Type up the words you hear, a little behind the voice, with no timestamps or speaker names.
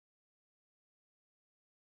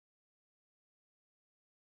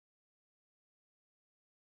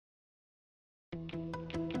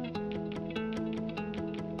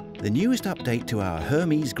The newest update to our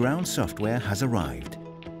Hermes ground software has arrived.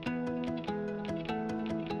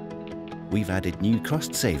 We've added new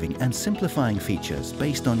cost-saving and simplifying features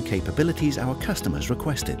based on capabilities our customers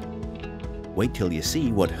requested. Wait till you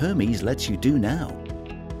see what Hermes lets you do now.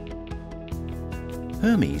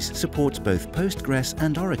 Hermes supports both Postgres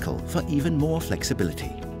and Oracle for even more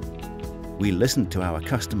flexibility. We listened to our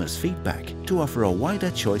customers' feedback to offer a wider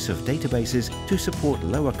choice of databases to support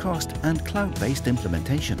lower cost and cloud-based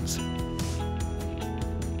implementations.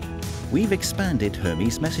 We've expanded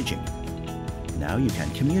Hermes messaging. Now you can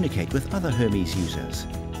communicate with other Hermes users,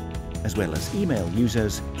 as well as email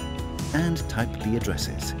users and Type B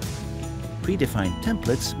addresses. Predefined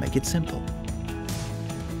templates make it simple.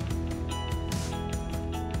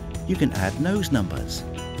 You can add nose numbers,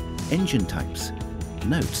 engine types,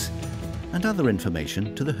 notes, and other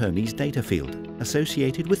information to the Hermes data field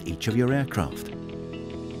associated with each of your aircraft.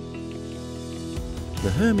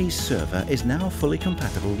 The Hermes server is now fully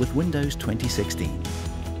compatible with Windows 2016.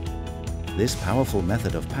 This powerful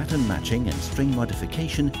method of pattern matching and string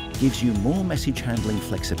modification gives you more message handling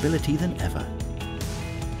flexibility than ever.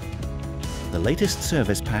 The latest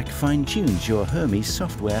service pack fine-tunes your Hermes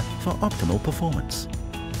software for optimal performance.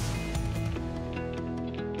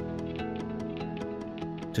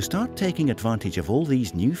 To start taking advantage of all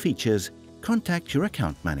these new features, contact your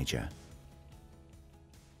account manager.